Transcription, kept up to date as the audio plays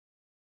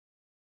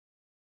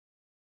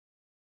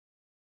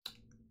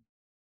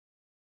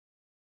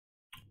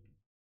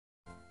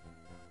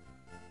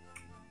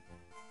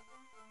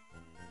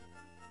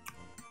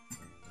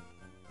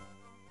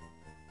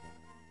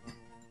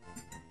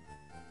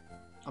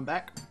I'm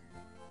back.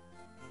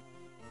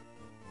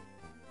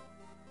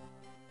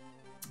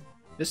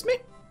 Missed me?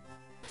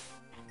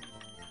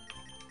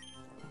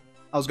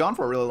 I was gone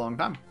for a really long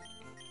time.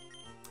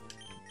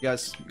 You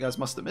guys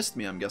must have missed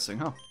me, I'm guessing,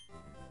 huh?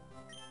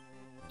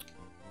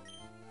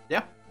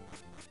 Yeah.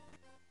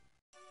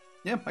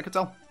 Yeah, I could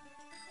tell.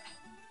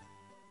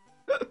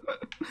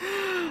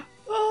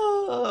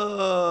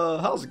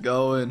 How's it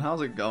going?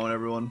 How's it going,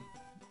 everyone?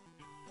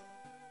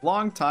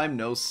 Long time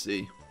no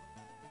see.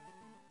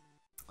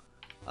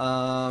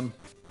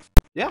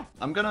 Yeah,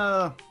 I'm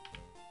gonna...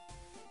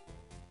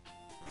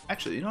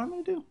 Actually, you know what I'm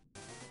gonna do?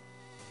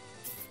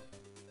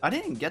 I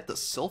didn't get the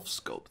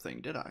self-scope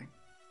thing, did I?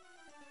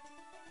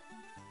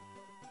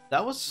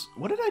 That was...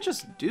 What did I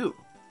just do?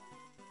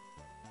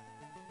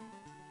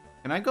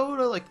 Can I go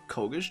to, like,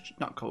 Koga's?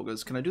 Not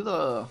Koga's. Can I do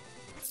the...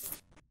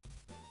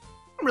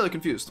 I'm really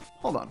confused.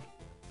 Hold on.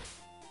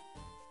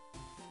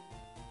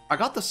 I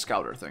got the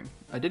Scouter thing.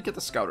 I did get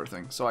the Scouter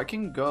thing, so I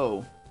can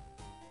go...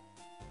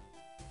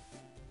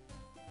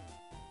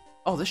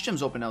 Oh, this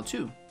gym's open now,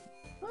 too.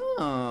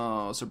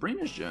 Oh,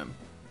 Sabrina's gym.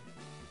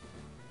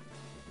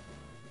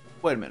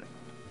 Wait a minute.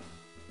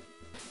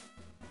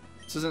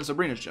 This isn't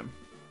Sabrina's gym.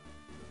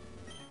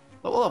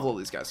 But we'll level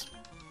these guys.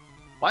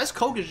 Why is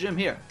Koga's gym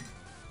here?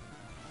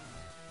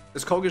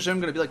 Is Koga's gym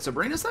gonna be like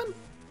Sabrina's then?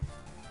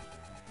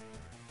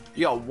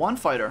 You got one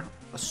fighter,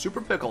 a Super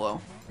Piccolo,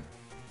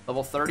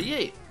 level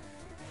 38.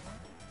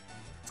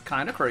 It's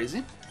kind of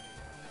crazy.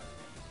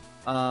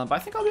 But I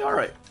think I'll be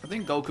alright. I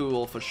think Goku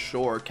will for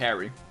sure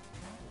carry.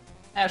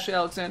 Ashley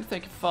Alexander,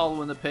 thank you for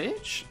following the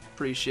page.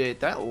 Appreciate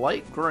that.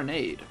 Light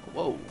grenade.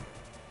 Whoa.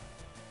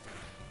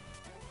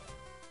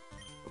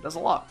 That does a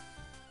lot.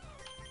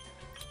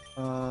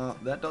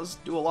 That does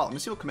do a lot. Let me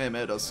see what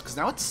Kamehameha does. Because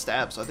now it's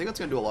stab, so I think it's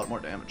going to do a lot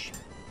more damage.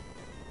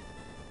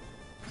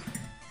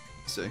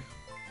 Let's see.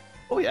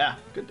 Oh yeah,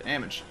 good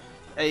damage.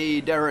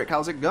 Hey Derek,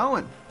 how's it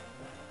going?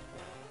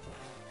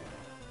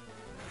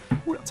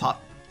 Ooh, that's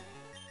hot.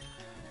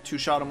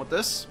 Two-shot him with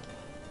this.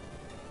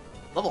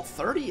 Level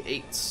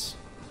 38.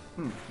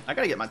 I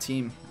gotta get my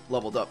team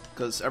leveled up,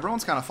 because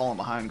everyone's kind of falling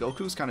behind.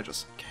 Goku's kind of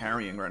just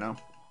carrying right now.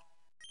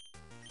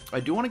 I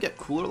do want to get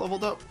Cooler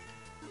leveled up,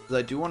 because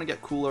I do want to get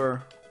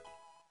Cooler,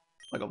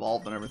 like,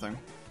 evolved and everything.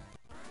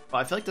 But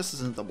I feel like this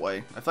isn't the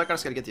way. I feel like I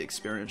just gotta get the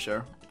experience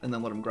share, and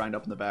then let him grind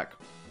up in the back.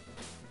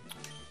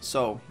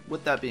 So,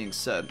 with that being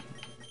said,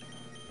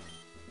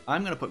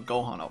 I'm gonna put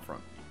Gohan out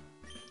front.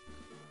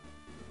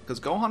 Because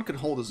Gohan can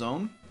hold his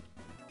own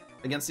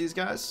against these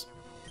guys.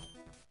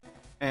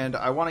 And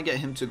I want to get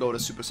him to go to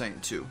Super Saiyan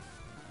 2.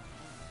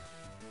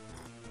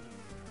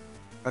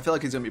 I feel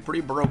like he's going to be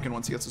pretty broken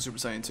once he gets to Super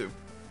Saiyan 2.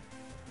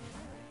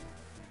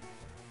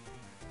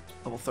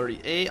 Level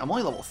 38. I'm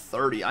only level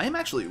 30. I am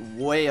actually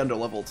way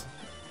under-leveled.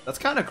 That's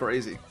kind of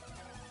crazy.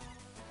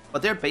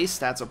 But their base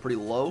stats are pretty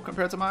low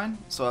compared to mine.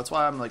 So that's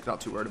why I'm like not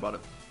too worried about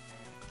it.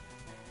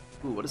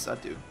 Ooh, what does that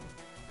do?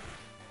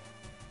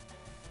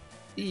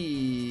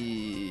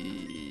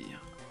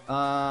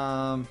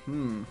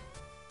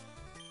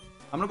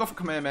 I'm gonna go for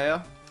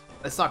Kamehameha.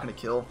 It's not gonna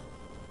kill.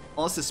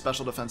 Unless his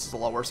special defense is a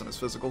lot worse than his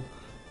physical.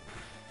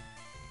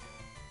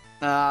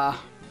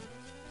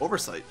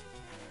 Oversight.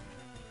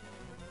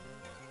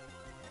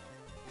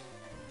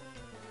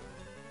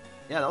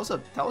 Yeah, that was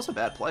a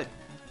bad play.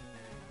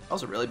 That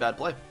was a really bad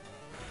play.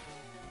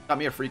 Got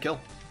me a free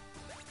kill.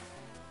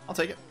 I'll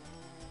take it.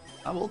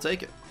 I will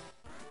take it.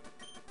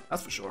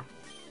 That's for sure.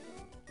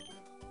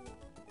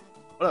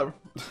 Whatever.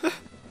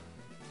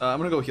 I'm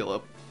gonna go heal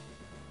up.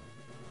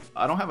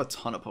 I don't have a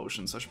ton of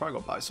potions, so I should probably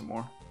go buy some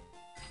more.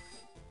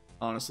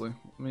 Honestly,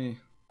 let me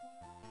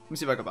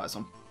see if I can buy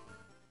some.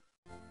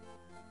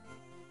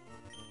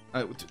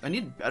 I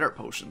need better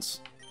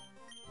potions.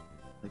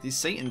 Like, these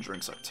Satan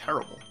drinks are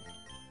terrible.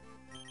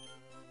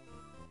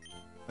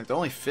 Like, they're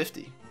only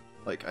 50.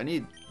 Like, I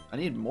need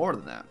more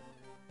than that.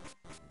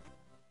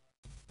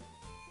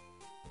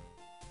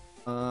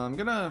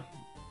 I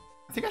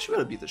think I should be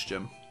able to beat this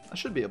gym. I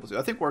should be able to.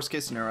 I think worst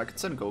case scenario, I could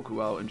send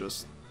Goku out and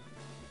just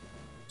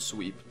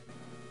sweep.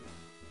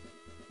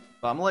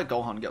 But I'm gonna let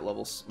Gohan get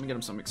levels. Let me get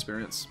him some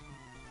experience.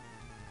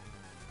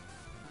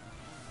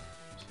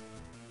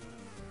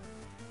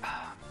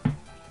 I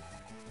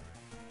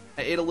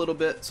ate a little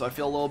bit, so I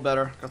feel a little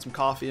better. Got some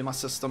coffee in my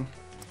system.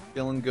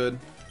 Feeling good.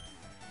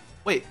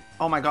 Wait,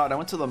 oh my god, I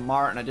went to the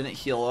mart and I didn't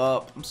heal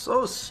up. I'm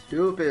so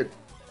stupid.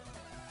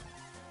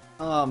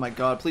 Oh my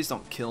god, please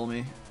don't kill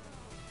me.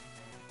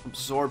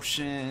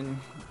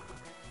 Absorption.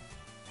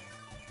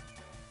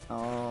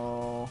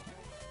 Oh.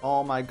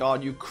 Oh my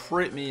god, you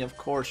crit me. Of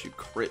course you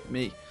crit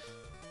me.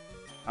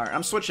 Alright,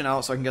 I'm switching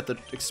out so I can get the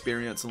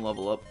experience and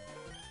level up.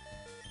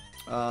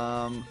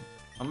 I'm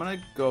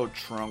gonna go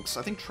Trunks.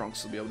 I think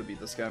Trunks will be able to beat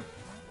this guy.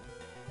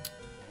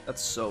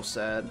 That's so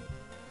sad.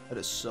 That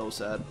is so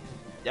sad.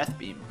 Death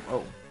Beam.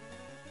 Oh.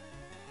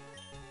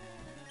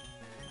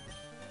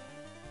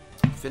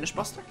 Finish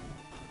Buster?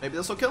 Maybe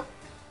this will kill?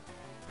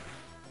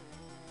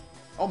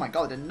 Oh my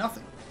god, it did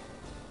nothing.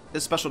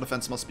 His special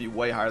defense must be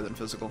way higher than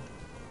physical.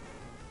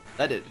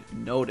 That did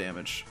no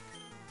damage.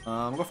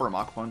 I'll go for a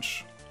Mach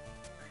Punch.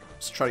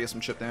 Just try to get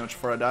some chip damage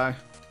before I die.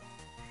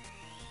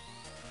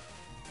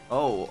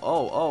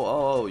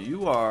 Oh,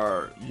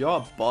 you're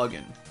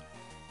bugging.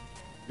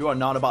 You are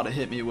not about to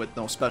hit me with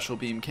no special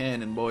beam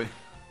cannon, boy.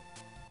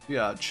 You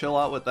gotta chill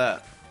out with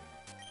that.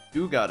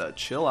 You gotta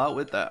chill out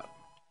with that.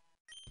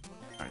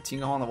 Alright,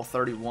 Team Gohan level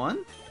 31.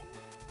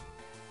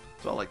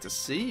 That's what I like to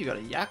see. You got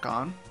a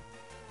Yakon.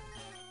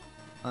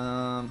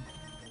 I'm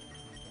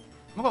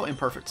gonna go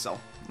Imperfect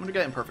Cell. I'm gonna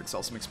get Imperfect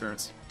Cell some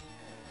experience.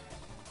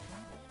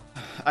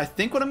 I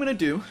think what I'm gonna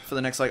do for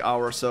the next like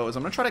hour or so is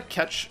I'm gonna try to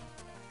catch.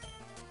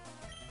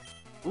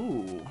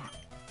 Ooh,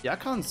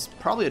 Yakon's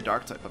probably a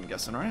Dark type, I'm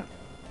guessing, right?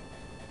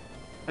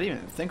 I didn't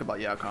even think about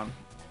Yakon.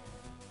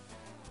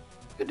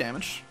 Good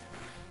damage.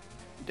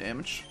 Good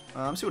damage.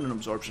 Let's see what an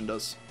Absorption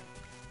does.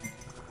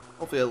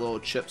 Hopefully a little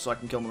chip so I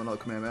can kill him with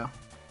another Kamehameha.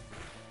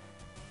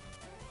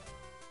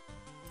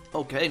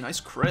 Okay, nice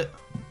crit.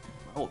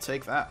 I will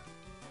take that.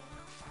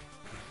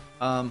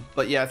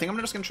 But yeah, I think I'm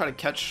just gonna try to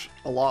catch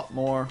a lot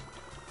more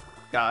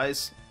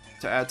guys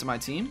to add to my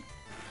team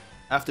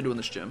after doing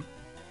this gym.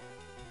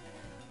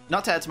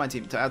 Not to add to my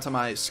team, to add to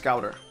my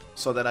scouter,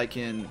 so that I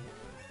can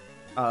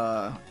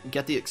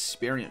get the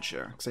experience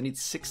share. Because I need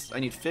 50. I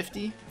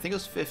think it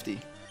was 50.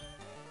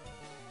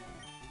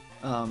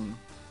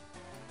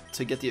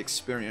 To get the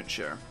experience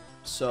share.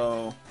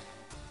 So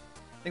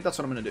I think that's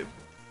what I'm gonna do.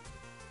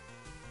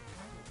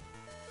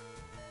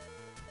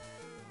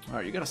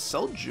 Alright, you got a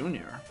Cell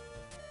Junior.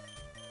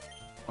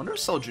 I wonder if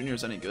Cell Junior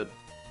is any good.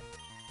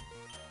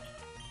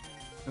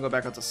 I'll go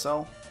back out to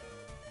Cell.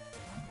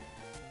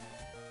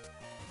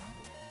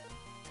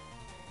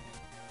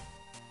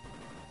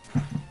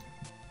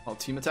 Oh,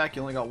 team attack,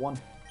 you only got one.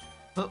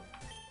 Huh.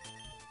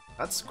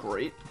 That's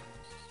great.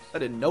 I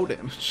did no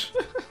damage.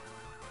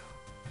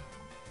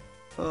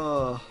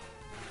 Alright.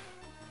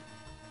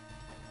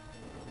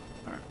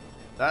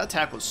 That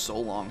attack was so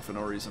long for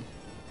no reason.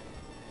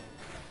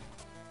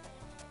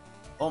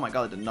 Oh my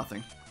god, I did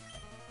nothing.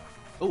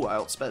 Oh, I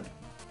outsped.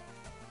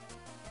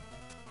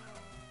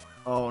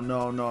 Oh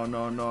no, no,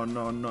 no, no,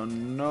 no, no,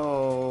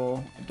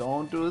 no.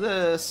 Don't do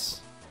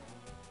this.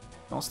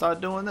 Don't start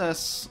doing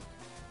this.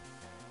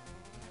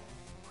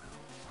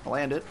 I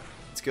land it.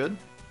 It's good.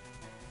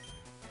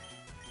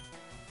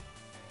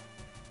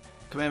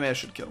 Kamehameha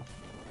should kill.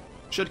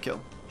 Should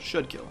kill.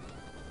 Should kill.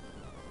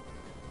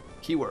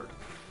 Keyword.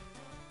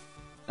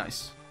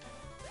 Nice.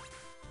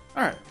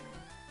 Alright.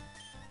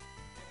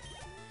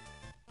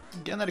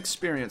 Getting that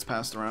experience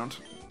passed around.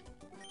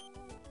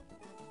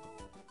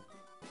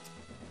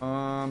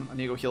 I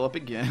need to go heal up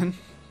again.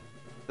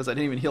 Because I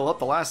didn't even heal up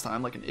the last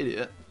time like an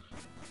idiot.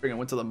 Freaking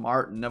went to the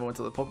mart and never went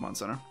to the Pokemon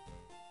Center.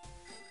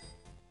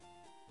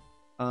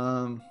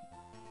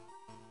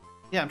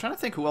 Yeah, I'm trying to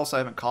think who else I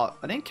haven't caught.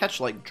 I didn't catch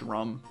like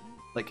Drum.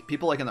 Like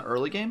people like in the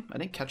early game. I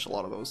didn't catch a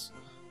lot of those.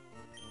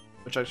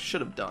 Which I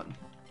should have done.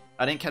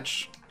 I didn't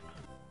catch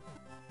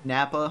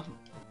Nappa,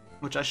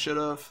 which I should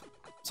have.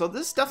 So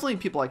this is definitely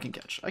people I can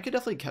catch. I could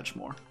definitely catch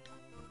more.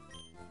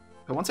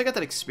 But once I get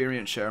that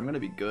experience share, I'm going to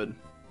be good.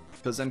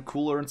 Because then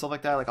Cooler and stuff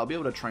like that, like I'll be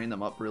able to train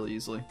them up really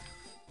easily.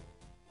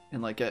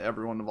 And like get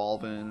everyone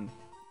evolving and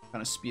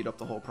kind of speed up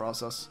the whole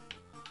process.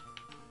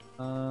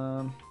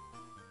 I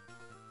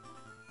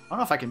don't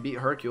know if I can beat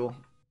Hercule.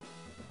 I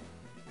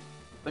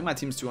think my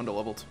team's too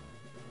underleveled.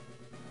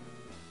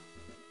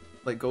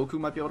 Like Goku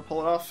might be able to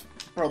pull it off.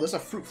 Bro, there's a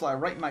fruit fly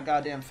right in my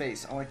goddamn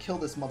face. I want to kill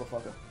this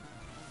motherfucker.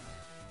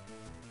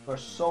 They're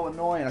so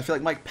annoying. I feel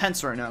like Mike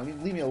Pence right now.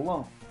 Leave me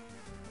alone.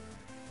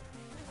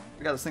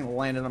 I got this thing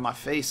landing on my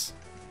face.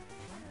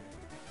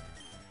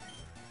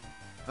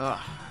 Ugh.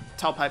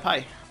 Tao Pai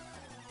Pai.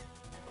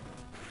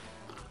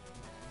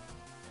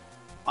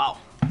 Wow.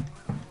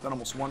 That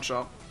almost one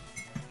shot.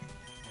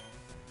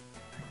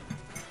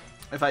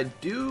 If I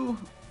do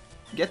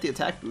get the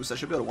attack boost, I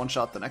should be able to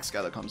one-shot the next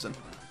guy that comes in.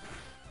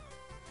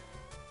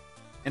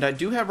 And I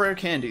do have rare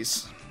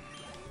candies.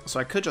 So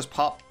I could just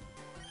pop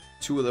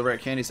 2 of the rare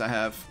candies I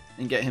have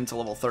and get him to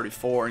level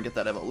 34 and get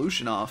that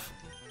evolution off.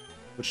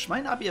 Which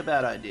might not be a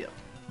bad idea.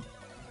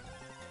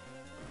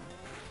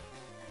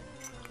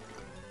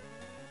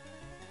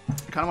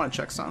 I kind of want to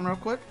check something real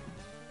quick.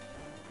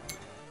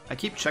 I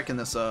keep checking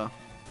this,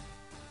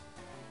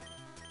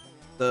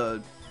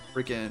 the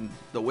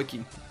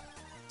wiki.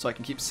 So I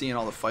can keep seeing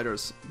all the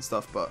fighters and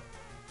stuff, but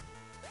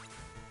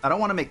I don't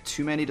want to make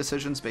too many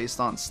decisions based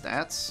on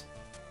stats.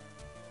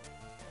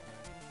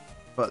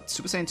 But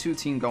Super Saiyan 2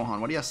 Team Gohan,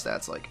 what do you have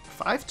stats like?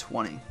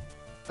 520.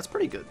 That's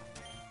pretty good.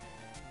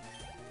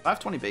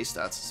 520 base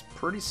stats is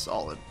pretty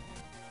solid.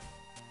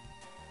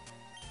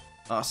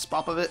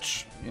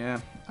 Spopovich. Yeah,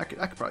 I could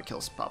probably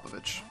kill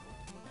Spopovich.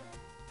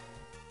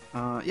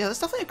 Yeah, there's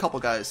definitely a couple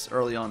guys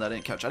early on that I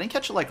didn't catch. I didn't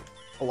catch like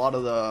a lot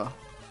of the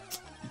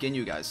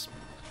Ginyu guys.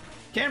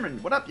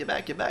 Cameron, what up? You're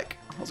back, you're back.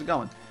 How's it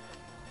going?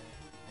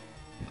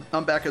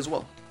 I'm back as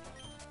well.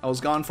 I was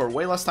gone for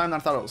way less time than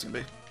I thought I was gonna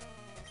be.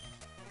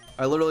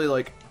 I literally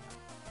like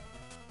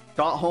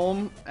got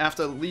home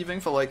after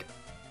leaving for like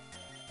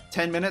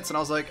 10 minutes and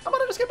I was like, I'm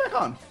gonna just get back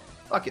on.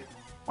 Fuck it.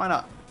 Why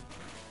not?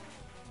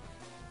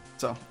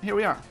 So, here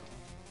we are.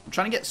 I'm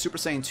trying to get Super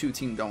Saiyan 2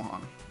 Team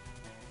Gohan.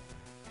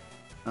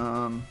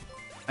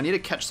 I need to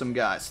catch some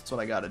guys. That's what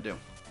I gotta do.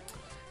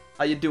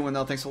 How you doing,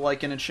 though? Thanks for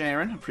liking and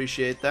sharing.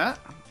 Appreciate that.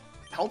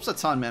 Helps a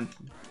ton, man.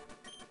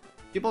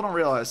 People don't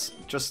realize,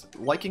 just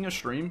liking a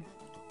stream,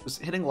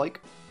 just hitting like,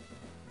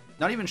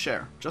 not even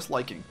share, just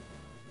liking,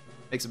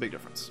 makes a big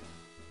difference.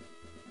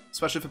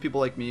 Especially for people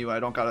like me, who I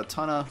don't got a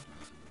ton of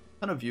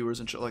viewers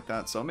and shit like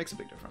that, so it makes a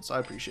big difference. I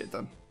appreciate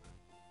them.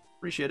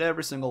 Appreciate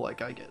every single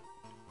like I get.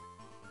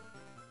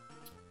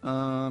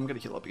 I'm gonna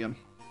heal up again.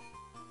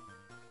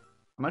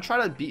 I'm gonna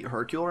try to beat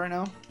Hercule right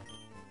now.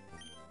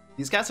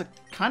 These guys are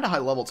kind of high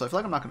level, so I feel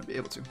like I'm not gonna be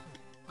able to.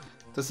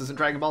 This isn't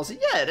Dragon Ball Z?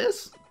 Yeah, it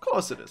is. Of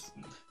course it is.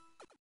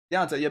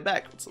 Deontay, you're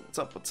back. What's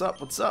up? What's up?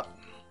 What's up?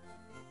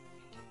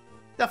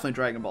 Definitely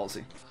Dragon Ball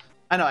Z.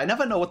 I know, I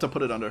never know what to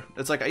put it under.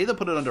 It's like I either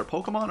put it under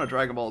Pokemon or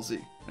Dragon Ball Z.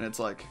 And it's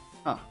like,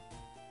 huh.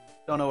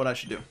 Don't know what I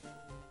should do.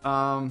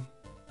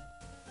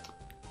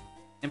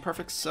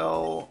 Imperfect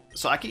Cell.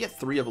 So I could get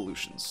 3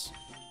 evolutions.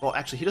 Well,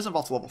 actually, he doesn't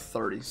evolve to level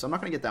 30, so I'm not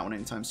going to get that one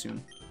anytime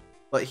soon.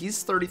 But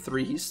he's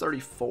 33, he's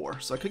 34,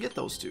 so I could get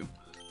those 2.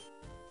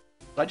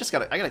 But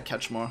I gotta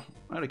catch more.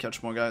 I gotta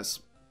catch more guys.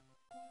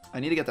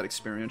 I need to get that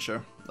experience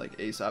share, like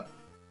ASAP.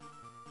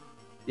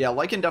 Yeah,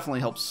 liking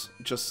definitely helps.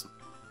 Just,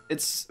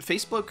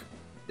 Facebook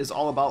is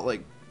all about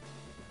like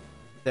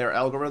their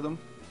algorithm.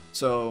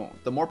 So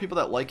the more people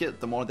that like it,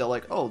 the more they're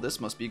like, oh,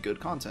 this must be good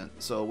content.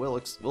 So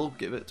we'll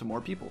give it to more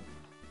people,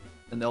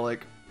 and they'll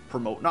like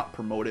not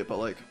promote it, but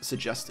like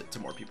suggest it to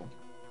more people.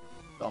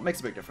 So it makes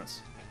a big difference.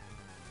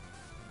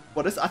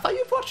 What is? I thought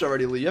you've watched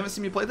already, Lee. You haven't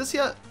seen me play this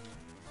yet,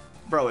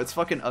 bro. It's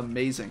fucking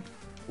amazing.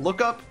 Look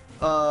up,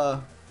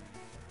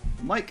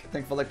 Mike.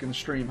 Thanks for liking the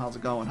stream. How's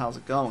it going? How's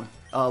it going?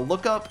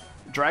 Look up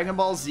Dragon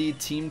Ball Z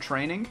Team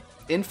Training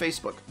in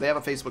Facebook. They have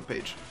a Facebook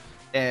page,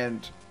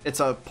 and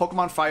it's a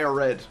Pokemon Fire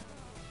Red.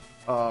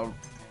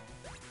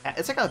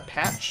 It's like a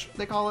patch,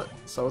 they call it.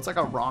 So it's like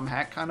a ROM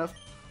hack kind of.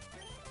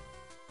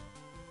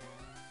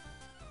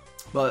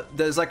 But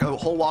there's like a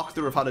whole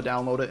walkthrough of how to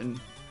download it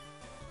and,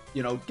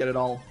 you know, get it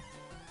all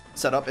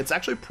set up. It's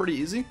actually pretty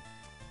easy.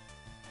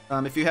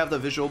 If you have the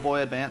Visual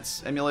Boy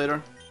Advance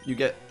emulator, you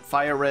get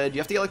Fire Red. You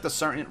have to get like the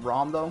certain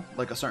ROM though,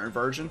 like a certain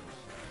version,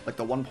 like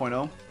the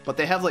 1.0. But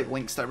they have like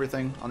links to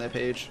everything on their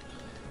page.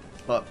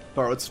 But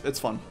bro, it's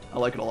fun. I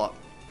like it a lot.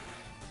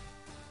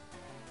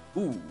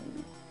 Ooh,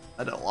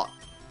 I did a lot.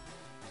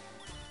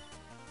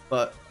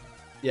 But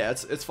yeah,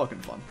 it's fucking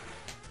fun.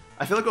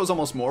 I feel like it was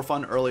almost more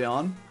fun early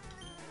on,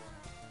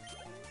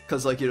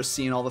 because like you're just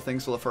seeing all the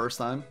things for the first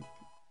time.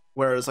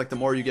 Whereas like the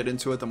more you get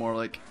into it, the more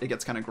like it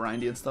gets kind of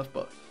grindy and stuff.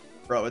 But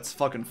bro, it's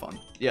fucking fun.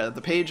 Yeah,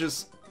 the page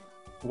is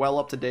well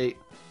up to date.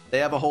 They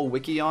have a whole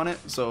wiki on it,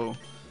 so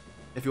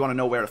if you want to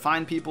know where to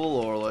find people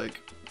or like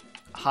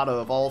how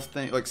to evolve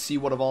things, like see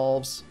what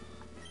evolves,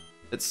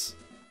 it's.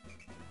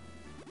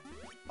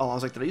 Oh, I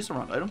was like, did I use the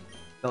wrong item?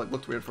 That like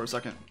looked weird for a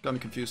second. Got me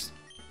confused.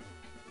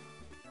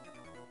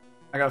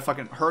 I got a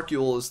fucking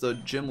Hercule is the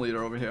gym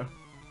leader over here.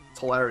 It's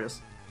hilarious.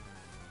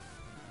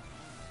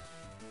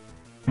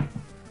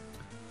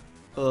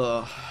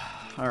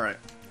 Alright.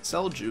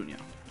 Cell Jr.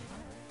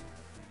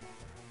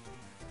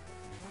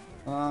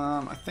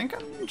 I think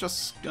I'm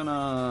just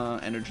gonna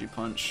Energy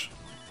Punch.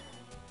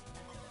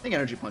 I think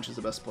Energy Punch is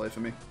the best play for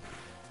me.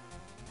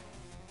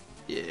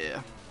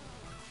 Yeah.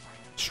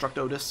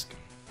 Structo Disc.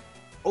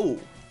 Oh!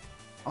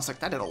 I was like,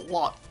 that did a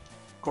lot.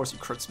 Of course he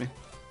crits me.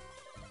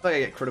 I feel like I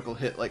get critical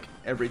hit like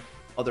every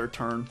other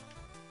turn.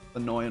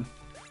 Annoying.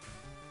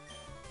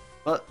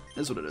 But,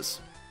 is what it is.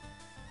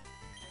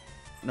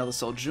 Another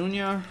Cell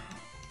Jr.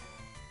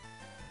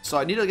 So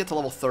I need to get to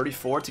level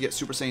 34 to get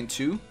Super Saiyan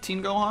 2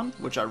 Teen Gohan,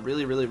 which I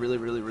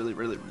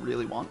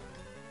really want.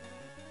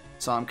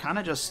 So I'm kind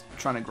of just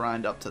trying to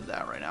grind up to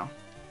that right now.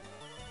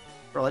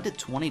 Bro, I did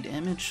 20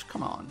 damage?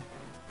 Come on.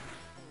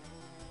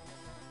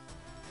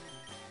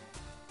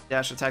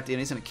 Dash attack D, and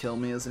he's gonna kill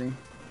me, isn't he?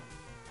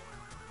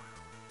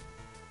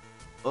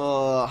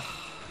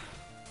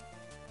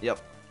 Yep.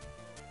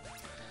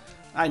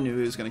 I knew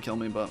he was gonna kill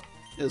me, but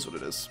it is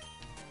what it is.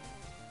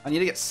 I need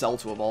to get Cell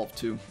to evolve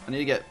too. I need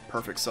to get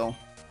Perfect Cell.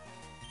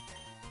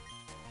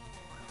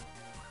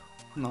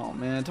 No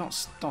man, don't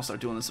start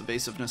doing this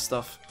evasiveness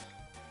stuff.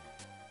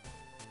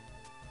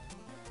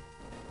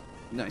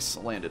 Nice,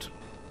 landed.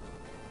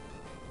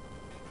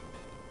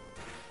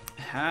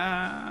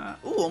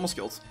 Ooh, almost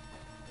killed.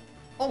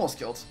 Almost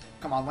killed.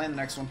 Come on, land the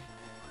next one.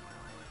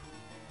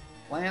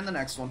 Land the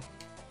next one.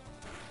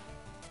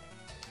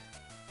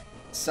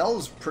 Cell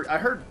is I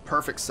heard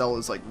Perfect Cell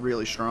is like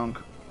really strong.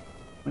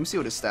 Let me see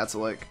what his stats are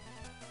like.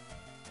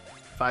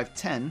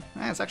 5'10".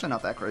 It's actually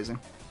not that crazy.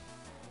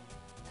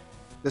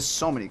 There's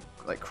so many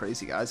like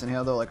crazy guys in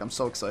here though, like I'm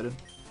so excited.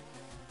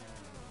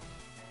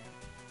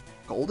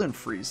 Golden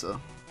Frieza.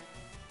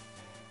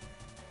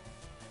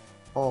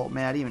 Oh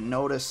man, I didn't even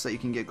notice that you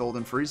can get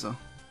Golden Frieza.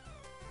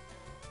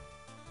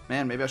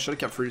 Man, maybe I should have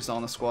kept Frieza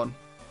on the squad.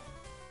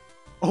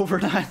 Over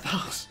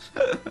 9,000.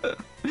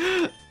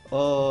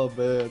 Oh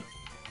man.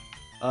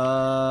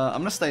 I'm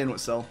gonna stay in with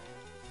Cell.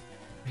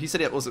 He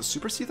said it was it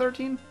Super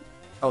C13?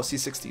 Oh,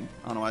 C16.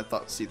 I don't know. I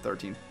thought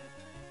C13.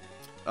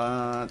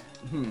 I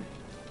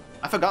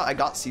forgot I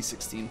got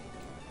C16.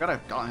 I forgot I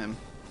got him.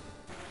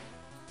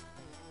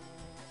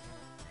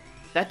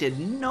 That did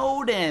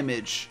no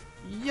damage.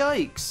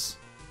 Yikes.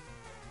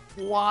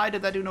 Why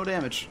did that do no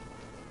damage?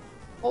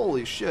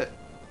 Holy shit.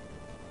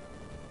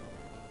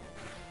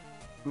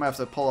 I might have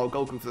to pull out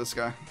Goku for this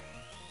guy.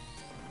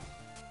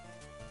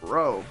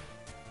 Bro.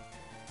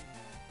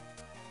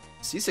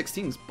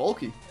 C16's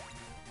bulky.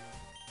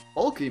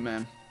 Bulky,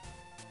 man.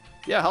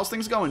 Yeah, how's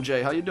things going,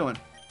 Jay? How you doing?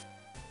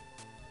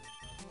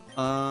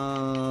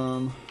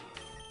 I'm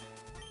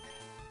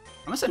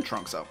gonna send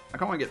Trunks out. I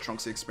kinda wanna get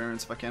Trunks the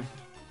experience if I can.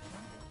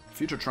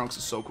 Future Trunks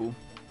is so cool.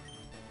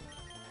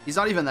 He's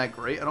not even that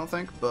great, I don't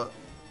think, but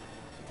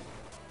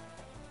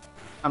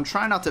I'm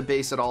trying not to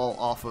base it all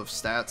off of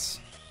stats,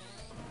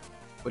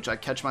 which I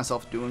catch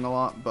myself doing a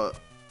lot, but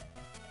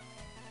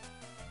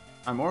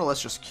I'm more or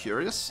less just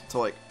curious to,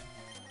 like,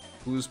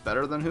 who's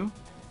better than who.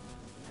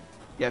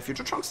 Yeah,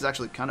 Future Trunks is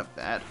actually kind of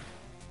bad.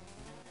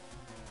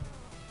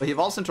 But he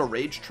evolves into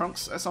Rage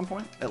Trunks at some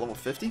point, at level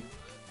 50,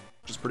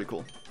 which is pretty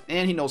cool.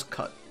 And he knows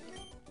Cut.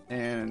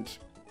 And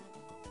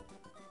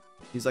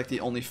he's like the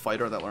only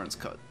fighter that learns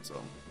Cut,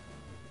 so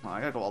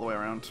I gotta go all the way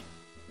around.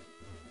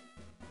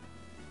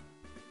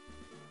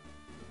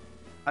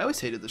 I always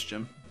hated this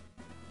gym.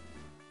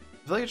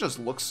 I feel like it just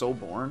looks so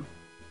boring.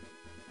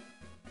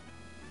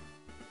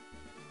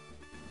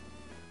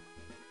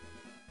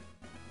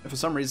 And for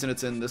some reason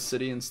it's in this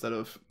city instead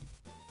of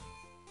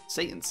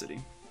Satan City.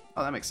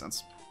 Oh, that makes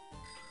sense.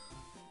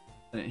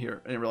 I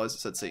didn't realize it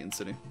said Satan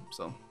City,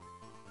 so.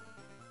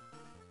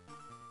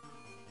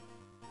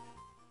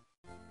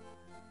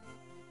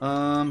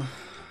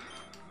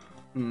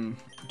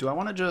 Do I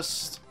want to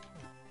just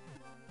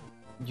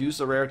use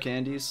the rare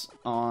candies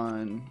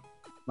on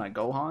my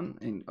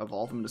Gohan and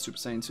evolve him to Super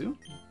Saiyan 2? Is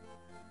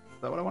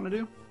that what I want to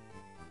do?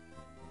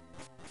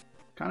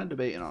 Kind of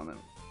debating on it.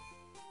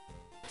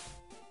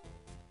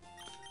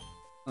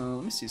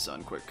 Let me see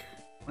something quick.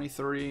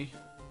 23.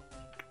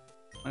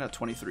 I got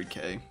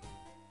 23k.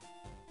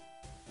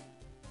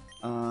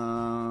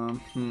 I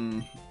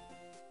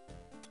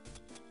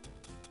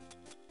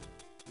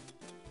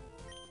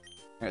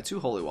got 2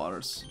 holy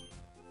waters.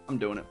 I'm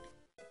doing it.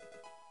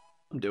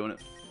 I'm doing it.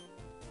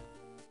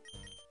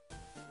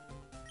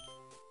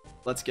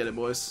 Let's get it,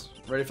 boys.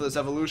 Ready for this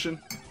evolution?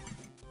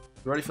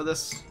 You ready for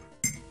this?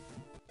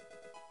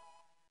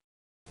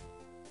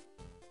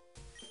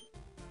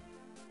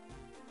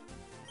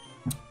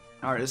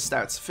 Alright, his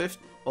stats 50,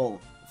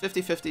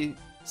 50,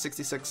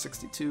 66,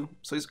 62.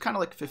 So he's kind of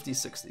like 50s,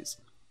 60s.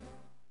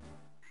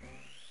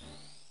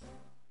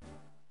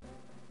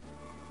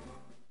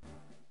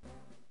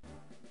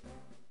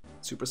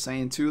 Super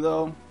Saiyan 2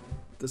 though,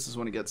 this is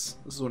when it gets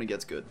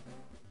good.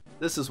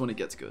 This is when it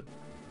gets good.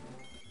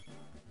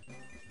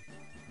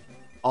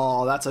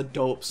 Oh, that's a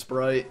dope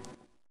sprite.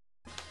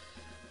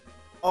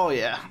 Oh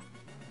yeah.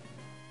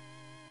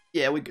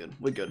 Yeah, we good.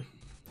 We good.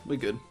 We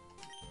good.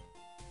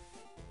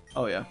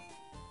 Oh yeah.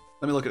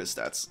 Let me look at his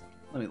stats.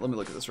 Let me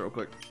look at this real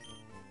quick.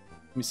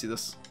 Let me see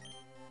this.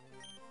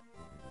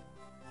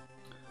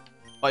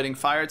 Fighting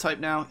fire type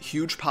now.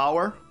 Huge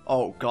power.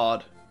 Oh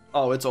god.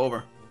 Oh, it's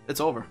over. It's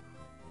over.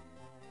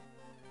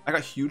 I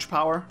got huge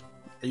power.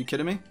 Are you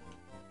kidding me?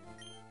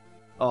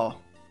 Oh.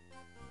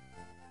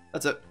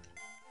 That's it.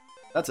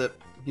 That's it.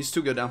 He's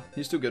too good now.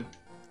 He's too good.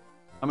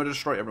 I'm gonna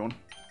destroy everyone.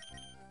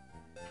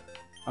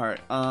 Alright,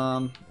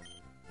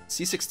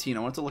 C16. I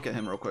wanted to look at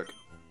him real quick.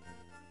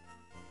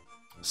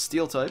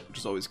 Steel type, which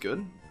is always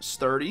good.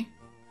 Sturdy.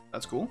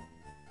 That's cool.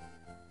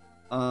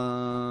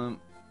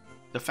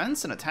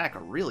 Defense and attack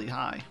are really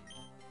high.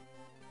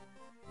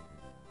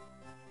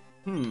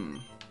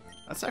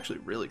 That's actually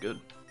really good.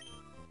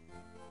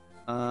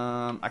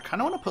 I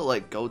kind of want to put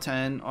like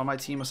Goten on my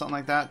team or something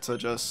like that to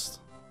just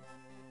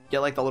get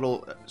like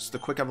the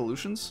quick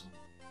evolutions.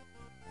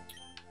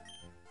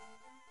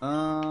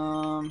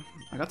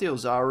 I got the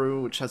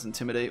Ozaru, which has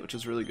Intimidate, which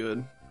is really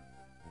good.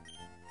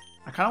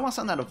 I kind of want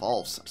something that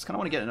evolves. I just kind of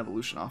want to get an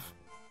evolution off.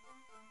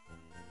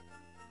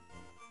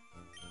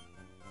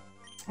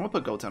 I'm gonna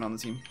put Goten on the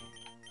team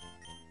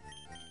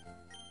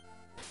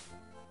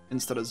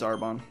instead of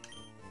Zarbon.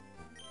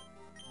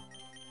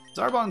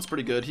 Zarbon's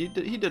pretty good. He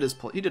did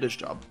his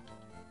job.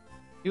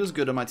 He was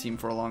good on my team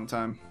for a long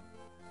time.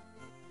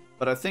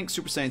 But I think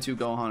Super Saiyan 2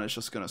 Gohan is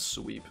just gonna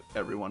sweep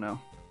everyone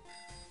now.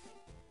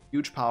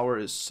 Huge power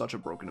is such a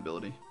broken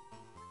ability.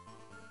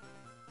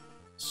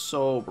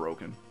 So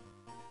broken.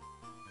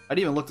 I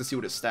didn't even look to see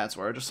what his stats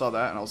were. I just saw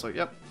that and I was like,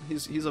 yep,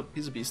 he's a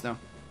beast now.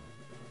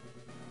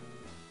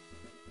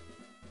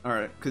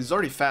 Alright, because he's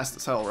already fast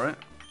as hell, right?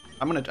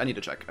 I need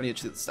to check. I need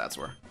to see what the stats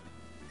were.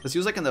 Because he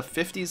was like in the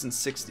 50s and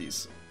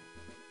 60s.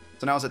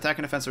 So now his attack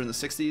and defense are in the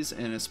 60s,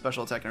 and his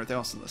special attack and everything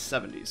else in the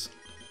 70s.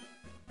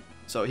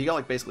 So he got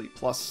like basically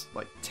plus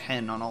like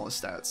 10 on all his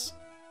stats.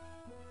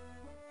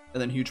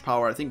 And then huge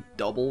power, I think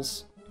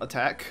doubles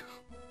attack.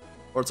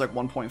 Or it's like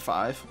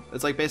 1.5.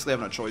 It's like basically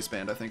having a choice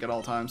band, I think, at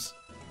all times.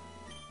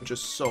 Which is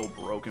so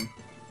broken.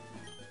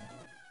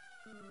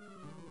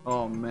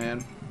 Oh,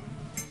 man.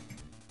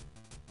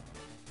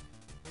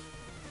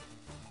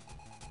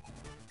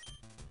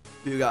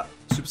 You got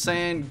Super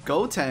Saiyan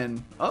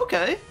Goten.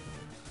 Okay.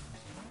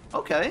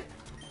 Okay.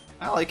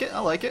 I like it. I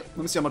like it. Let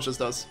me see how much this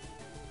does.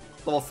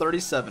 Level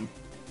 37.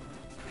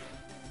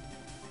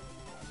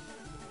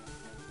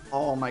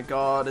 Oh my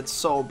god, it's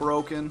so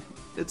broken.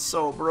 It's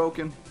so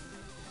broken.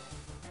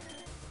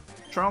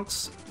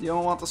 Trunks, you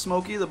don't want the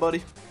smoke either,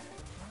 buddy.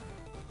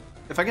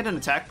 If I get an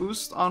attack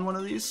boost on one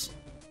of these,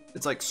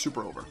 it's like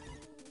super over.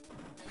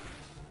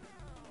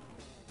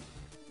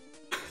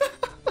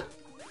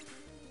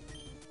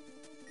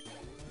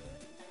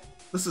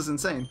 This is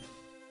insane.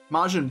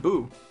 Majin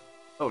Buu.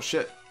 Oh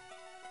shit.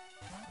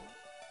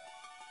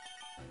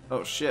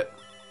 Oh shit.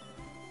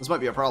 This might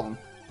be a problem.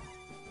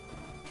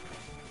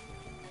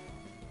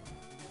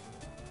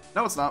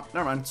 No, it's not.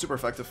 Never mind. Super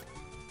effective.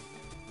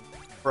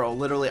 Bro,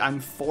 literally, I'm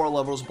 4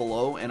 levels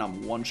below and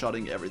I'm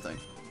one-shotting everything.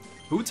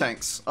 Who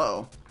tanks?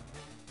 Uh-oh.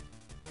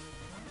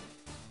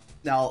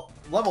 Now,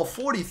 level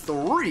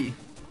 43.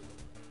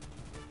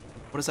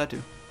 What does that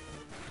do?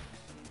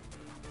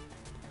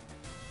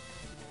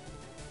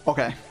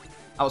 Okay.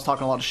 I was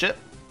talking a lot of shit.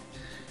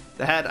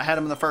 I had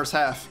him in the first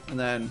half, and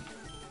then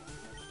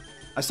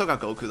I still got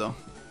Goku though.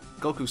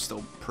 Goku's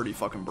still pretty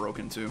fucking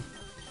broken too.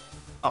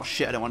 Oh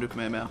shit, I didn't want to do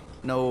Kamehameha.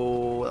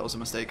 No, that was a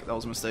mistake. That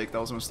was a mistake. That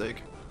was a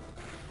mistake.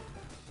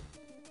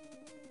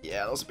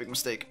 Yeah, that was a big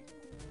mistake.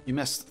 You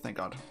missed, thank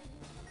god.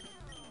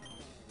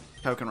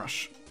 Kaioken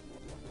Rush.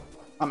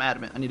 I'm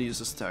adamant, I need to use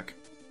this attack.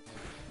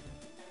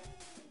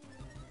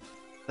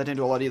 That didn't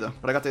do a lot either,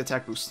 but I got the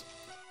attack boost.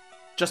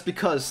 Just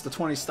because the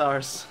 20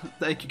 stars.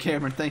 Thank you,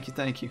 Cameron. Thank you,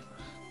 thank you.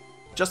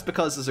 Just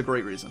because is a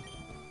great reason.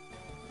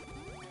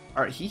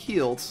 Alright, he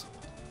healed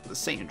with a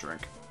Saiyan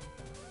drink.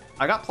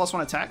 I got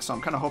 +1 attack, so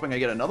I'm kind of hoping I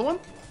get another one.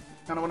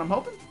 Kind of what I'm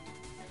hoping.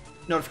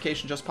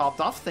 Notification just popped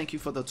off. Thank you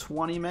for the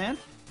 20, man.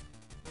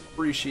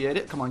 Appreciate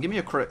it. Come on, give me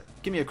a crit.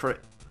 Give me a crit.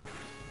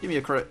 Give me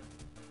a crit.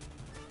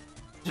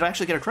 Did I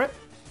actually get a crit?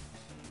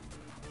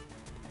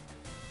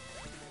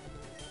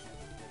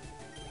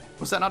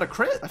 Was that not a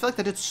crit? I feel like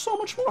that did so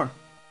much more.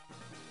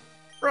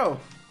 Bro.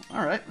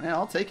 Alright, yeah,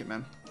 I'll take it,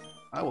 man.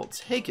 I will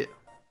take it.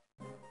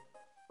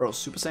 Bro,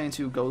 Super Saiyan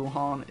 2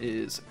 Gohan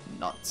is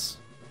nuts.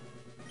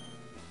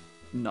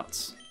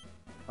 Nuts.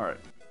 Alright,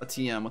 a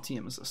TM. What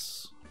TM is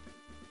this?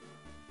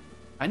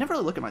 I never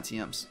really look at my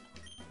TMs.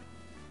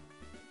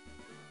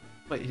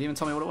 Wait, he didn't even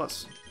tell me what it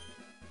was.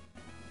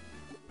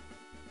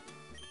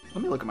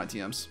 Let me look at my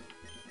TMs.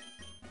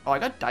 Oh, I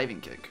got Diving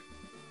Kick.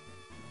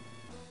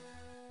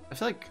 I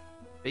feel like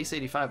base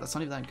 85, that's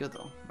not even that good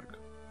though. Like,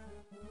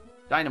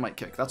 Dynamite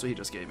Kick, that's what he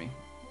just gave me.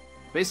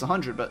 Base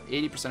 100, but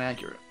 80%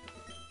 accurate.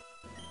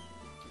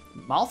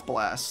 Mouth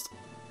Blast.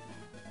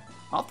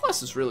 Mouth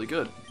Blast is really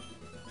good.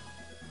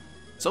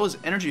 So is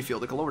Energy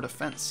Field, like a lower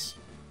defense.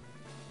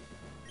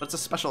 But it's a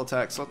special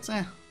attack, so it's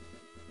I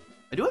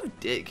do have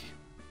Dig. Can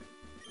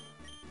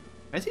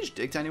I teach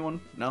Dig to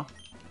anyone? No?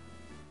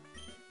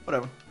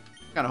 Whatever.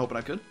 Kinda hoping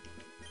I could.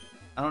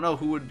 I don't know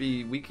who would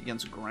be weak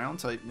against ground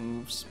type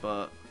moves,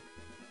 but...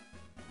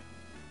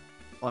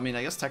 Well, I mean,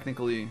 I guess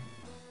technically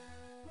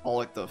all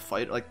like the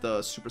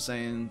the Super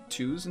Saiyan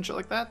 2s and shit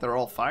like that, they're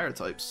all fire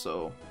types,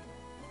 so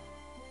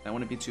that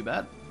wouldn't be too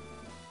bad.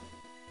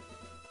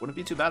 Wouldn't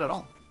be too bad at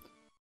all.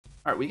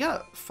 Alright, we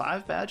got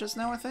 5 badges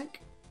now, I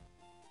think.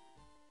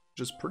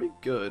 Which is pretty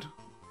good.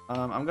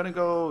 I'm gonna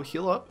go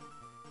heal up.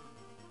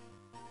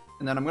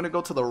 And then I'm gonna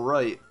go to the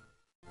right.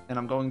 And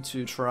I'm going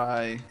to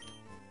try...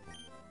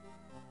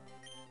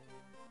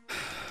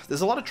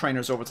 There's a lot of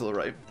trainers over to the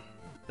right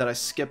that I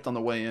skipped on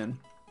the way in.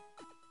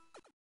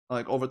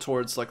 Like over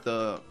towards like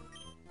the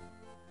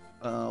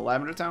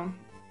Lavender Town.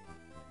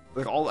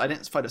 Like I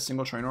didn't fight a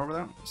single trainer over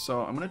there.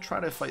 So I'm gonna try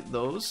to fight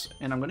those,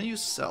 and I'm gonna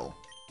use Cell.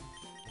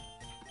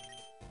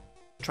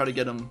 Try to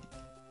get him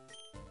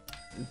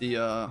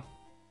the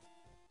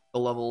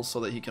levels so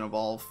that he can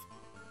evolve.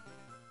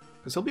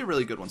 Because he'll be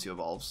really good once he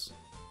evolves.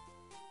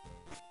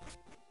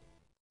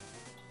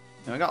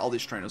 And I got all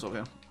these trainers over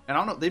here. And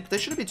I don't know, they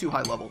shouldn't be too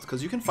high leveled,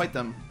 because you can fight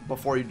them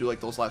before you do like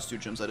those last 2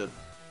 gyms I did.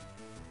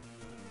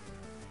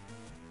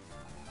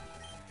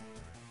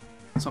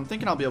 So I'm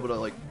thinking I'll be able to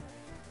like,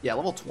 yeah,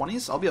 level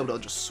 20s, I'll be able to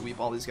just sweep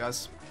all these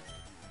guys.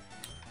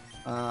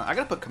 I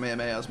gotta put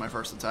Kamehameha as my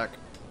first attack.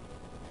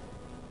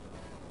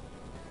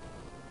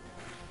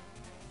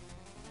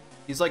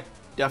 He's like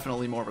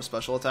definitely more of a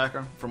special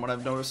attacker from what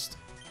I've noticed.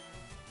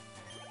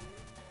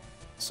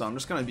 So I'm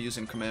just gonna be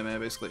using Kamehameha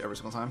basically every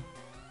single time.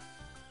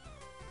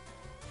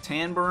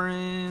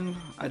 Tanbarin,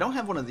 I don't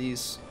have one of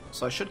these,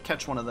 so I should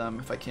catch one of them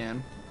if I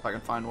can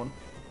find one.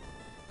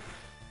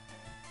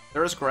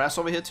 There is grass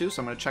over here too,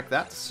 so I'm going to check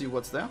that to see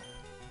what's there.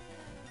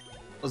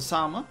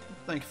 Osama,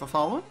 thank you for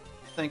following.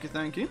 Thank you,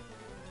 thank you.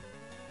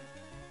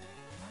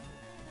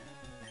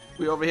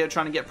 We over here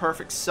trying to get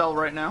perfect Cell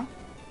right now.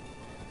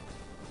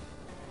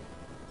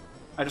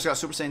 I just got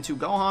Super Saiyan 2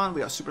 Gohan,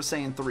 we got Super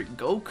Saiyan 3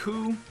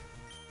 Goku.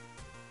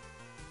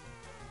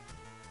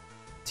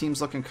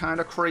 Team's looking kind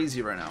of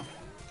crazy right now.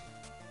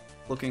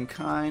 Looking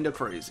kind of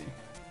crazy.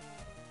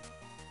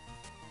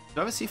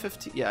 Do I have a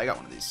C15? Yeah, I got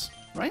one of these.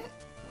 Right?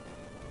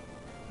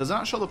 Does it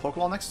not show the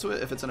Pokeball next to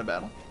it if it's in a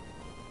battle?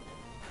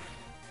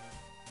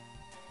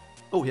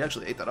 Oh, he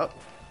actually ate that up.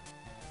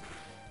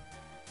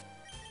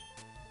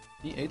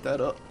 He ate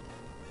that up.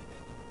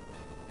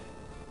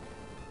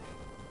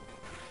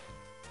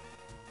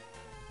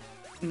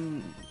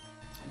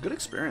 Good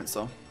experience,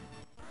 though.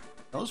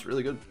 That was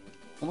really good.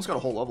 Almost got a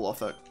whole level off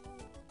that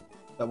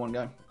one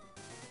guy.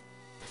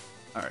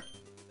 Alright.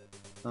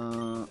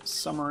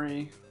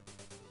 Summary.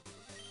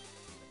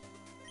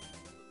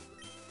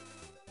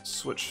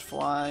 Switch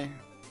Fly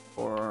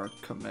or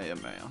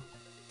Kamehameha.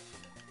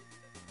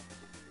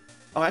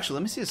 Oh, actually,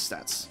 let me see his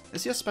stats.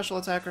 Is he a special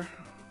attacker?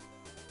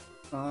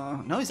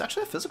 No, he's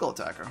actually a physical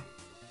attacker.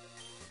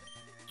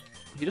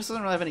 He just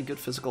doesn't really have any good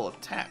physical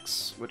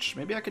attacks, which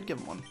maybe I could give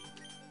him one.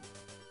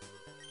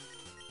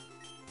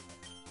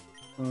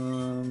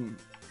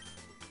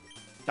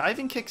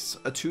 Diving Kick's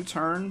a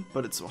 2-turn,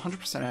 but it's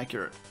 100%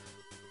 accurate.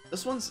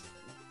 This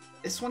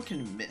one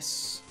can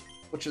miss,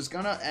 which is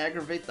gonna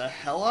aggravate the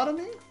hell out of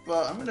me,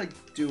 but I'm gonna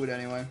do it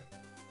anyway.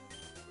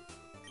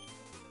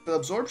 The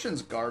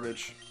Absorption's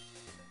garbage,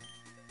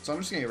 so I'm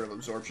just gonna get rid of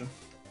Absorption.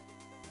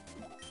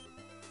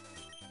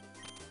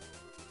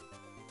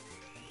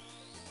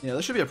 Yeah,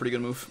 this should be a pretty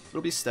good move.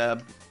 It'll be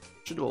Stab.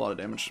 Should do a lot of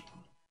damage.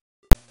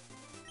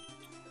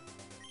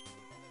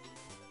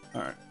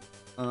 Alright.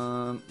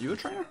 You a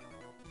trainer?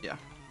 Yeah.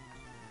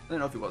 I didn't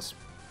know if he was.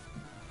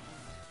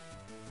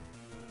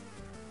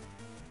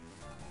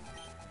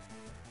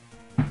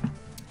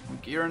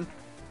 Gearin.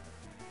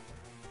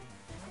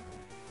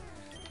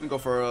 I'm gonna go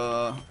for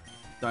a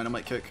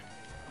Dynamite Kick.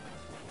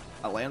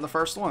 I land the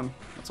first one.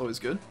 That's always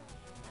good.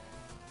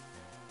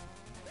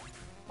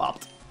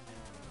 Popped.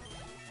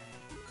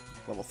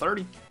 Level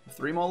 30.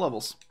 3 more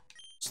levels.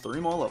 It's 3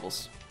 more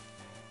levels.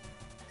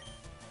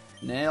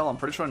 Nail. I'm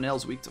pretty sure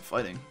Nail's weak to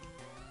fighting.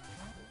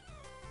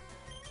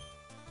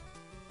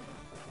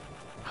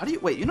 How do you...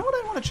 Wait, you know what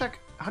I want to check?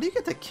 How do you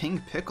get the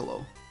King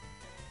Piccolo?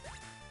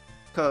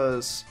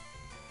 Because...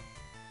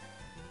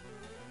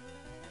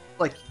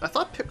 Like, I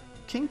thought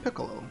King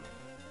Piccolo...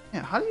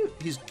 Yeah, how do you...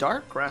 He's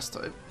dark grass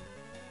type.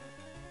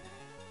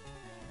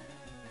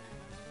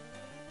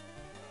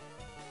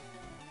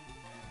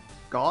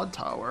 God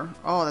Tower.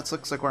 Oh, that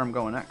looks like where I'm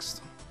going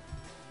next.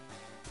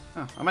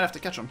 Oh, I might have to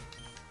catch him.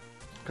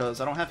 Because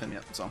I don't have him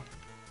yet, so...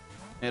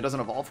 And it doesn't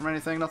evolve from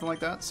anything, nothing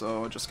like that,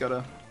 so I just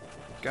gotta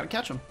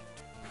catch him.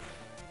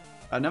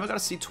 I never got a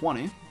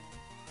C20.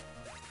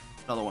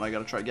 Another one I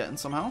gotta try getting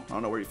somehow. I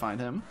don't know where you find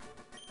him.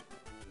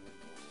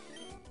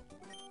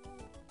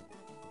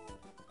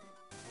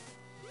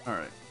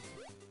 Alright.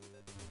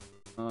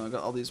 I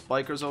got all these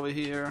bikers over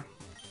here.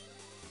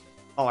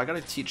 Oh, I gotta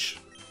teach...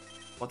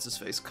 What's his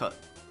face? Cut.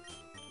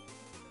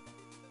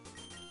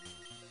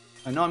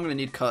 I know I'm gonna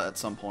need Cut at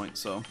some point,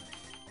 so...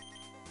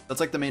 That's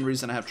like the main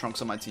reason I have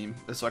Trunks on my team.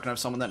 Is so I can have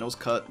someone that knows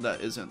Cut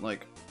that isn't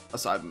like a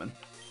Cyberman.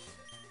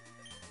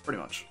 Pretty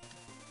much.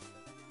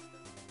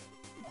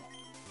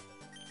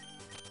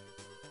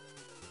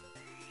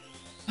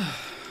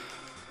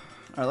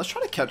 Alright, let's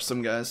try to catch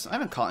some guys. I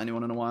haven't caught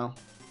anyone in a while.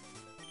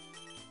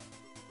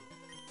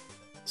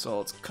 So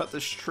let's cut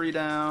this tree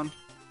down.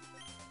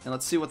 And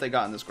let's see what they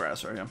got in this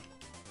grass right here.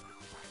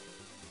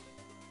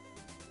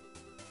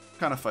 What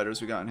kind of fighters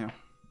we got in here?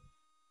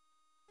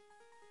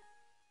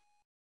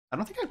 I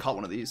don't think I caught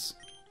one of these.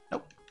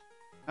 Nope.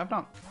 I have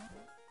not.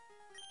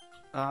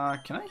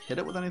 Can I hit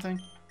it with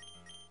anything?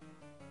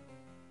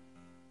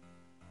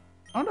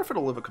 I wonder if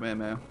it'll live a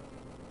Kamehameha.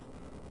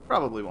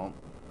 Probably won't.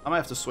 I might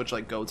have to switch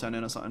like Goten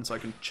in or something so I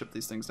can chip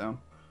these things down.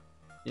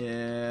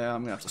 Yeah,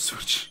 I'm gonna have to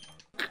switch.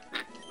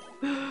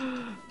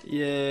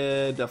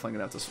 Yeah, definitely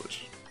gonna have to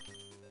switch.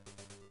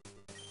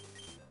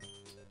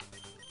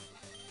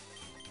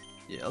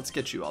 Yeah, let's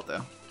get you out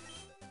there.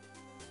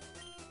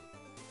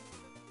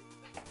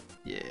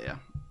 Yeah.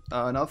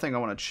 Another thing I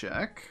want to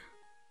check.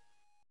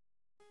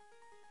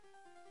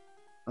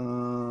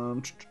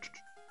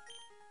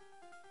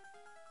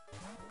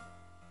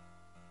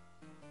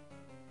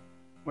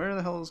 Where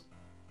the hell is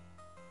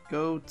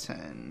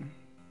Goten?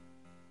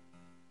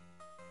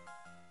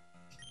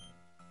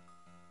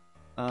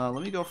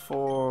 Let me go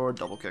for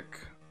double kick.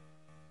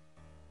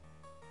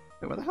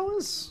 Wait, where the hell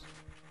is...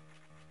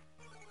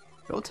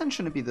 Goten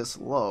shouldn't be this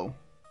low.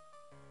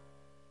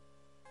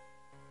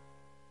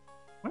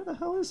 Where the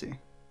hell is he?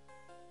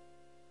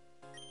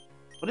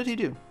 What did he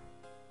do?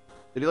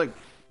 Did he, like,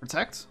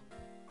 protect?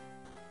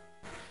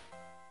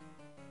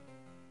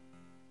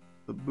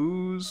 The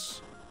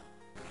booze...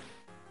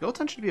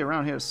 Goten should be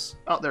around here.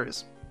 Oh, there he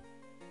is.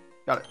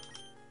 Got it.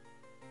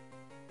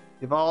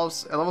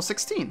 Evolves at level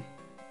 16.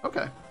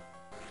 Okay.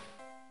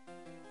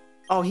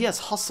 Oh, he has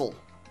Hustle.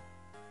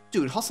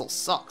 Dude, Hustle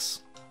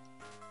sucks.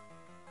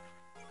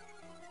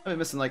 I've been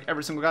missing like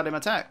every single goddamn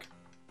attack.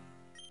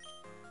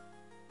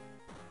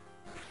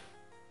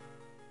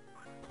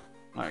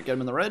 Alright, get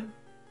him in the red.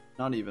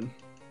 Not even.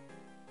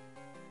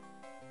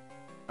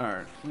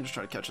 Alright, let me just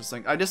try to catch this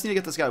thing. I just need to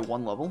get this guy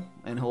 1 level,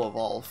 and he'll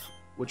evolve,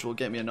 which will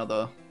get me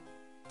another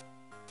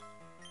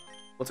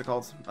what's it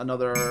called?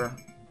 Another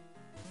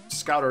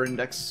Scouter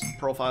Index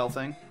profile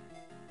thing.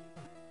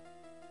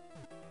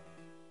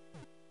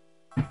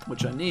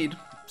 Which I need,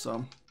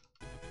 so.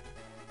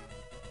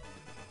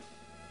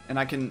 And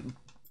I can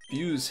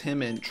use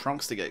him in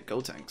Trunks to get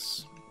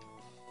Gotenks.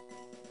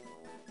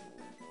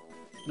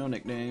 No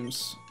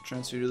nicknames.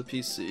 Transfer to the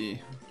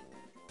PC.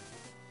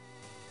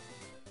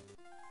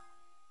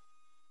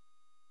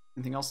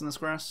 Anything else in this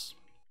grass?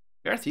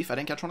 Air Thief, I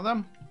didn't catch one of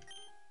them.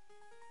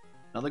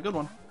 Another good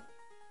one.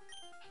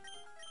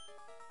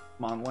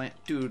 Come on, Lance.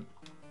 Dude,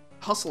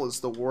 Hustle is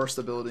the worst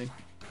ability.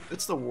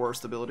 It's the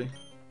worst ability.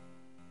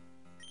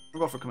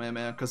 We'll go for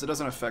Kamehameha, because it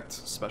doesn't affect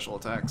special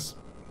attacks.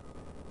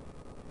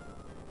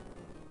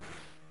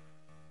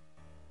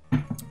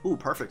 Ooh,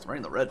 perfect. Right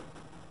in the red.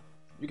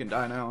 You can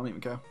die now, I don't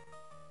even care.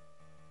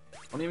 I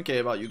don't even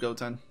care about you,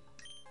 Goten.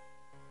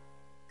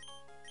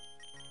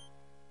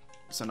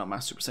 Send out my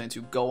Super Saiyan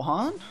 2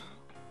 Gohan.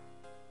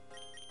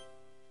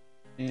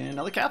 And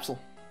another capsule.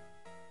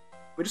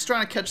 We're just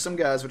trying to catch some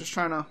guys. We're just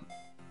trying to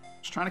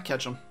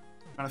catch them.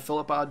 Trying to fill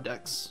up our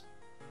decks.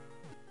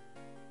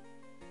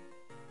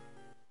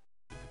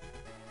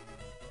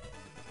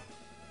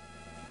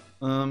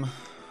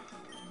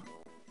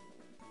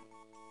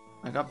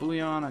 I got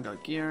Bouillon, I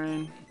got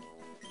Girin.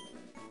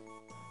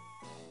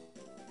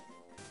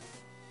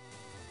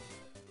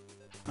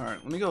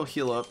 Alright, let me go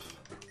heal up.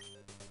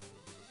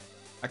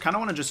 I kind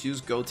of want to just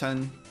use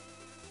Goten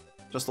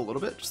just a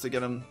little bit, just to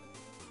get him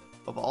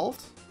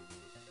evolved.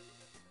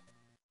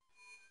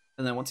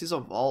 And then once he's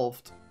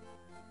evolved,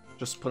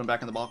 just put him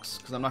back in the box,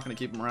 because I'm not going to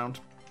keep him around.